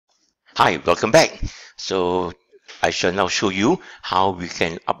Hi, welcome back. So I shall now show you how we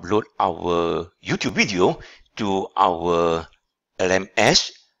can upload our YouTube video to our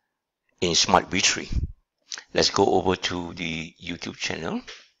LMS in SMARTV3. Let's go over to the YouTube channel.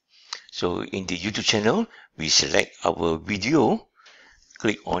 So in the YouTube channel, we select our video,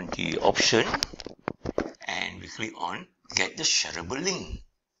 click on the option, and we click on get the shareable link.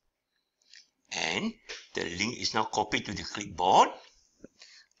 And the link is now copied to the clipboard.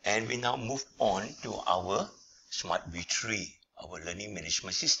 And we now move on to our SMARTV3, our learning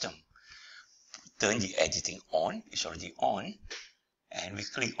management system. Turn the editing on, it's already on, and we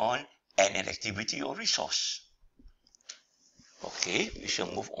click on add an activity or resource. Okay, we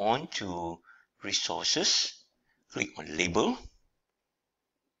shall move on to resources, click on label,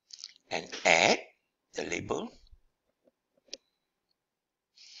 and add the label.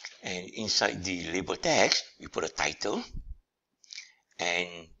 And inside the label text, we put a title.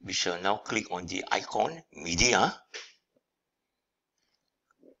 And we shall now click on the icon media,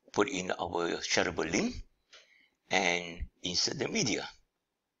 put in our shareable link, and insert the media.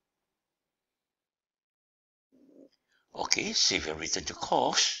 Okay, save and return to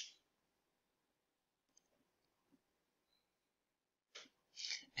course.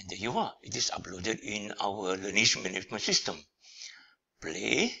 And there you are. It is uploaded in our learning management system.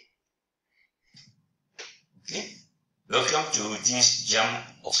 Play. Okay. Welcome to this Jump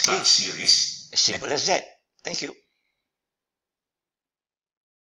Start series. As simple as that. Thank you.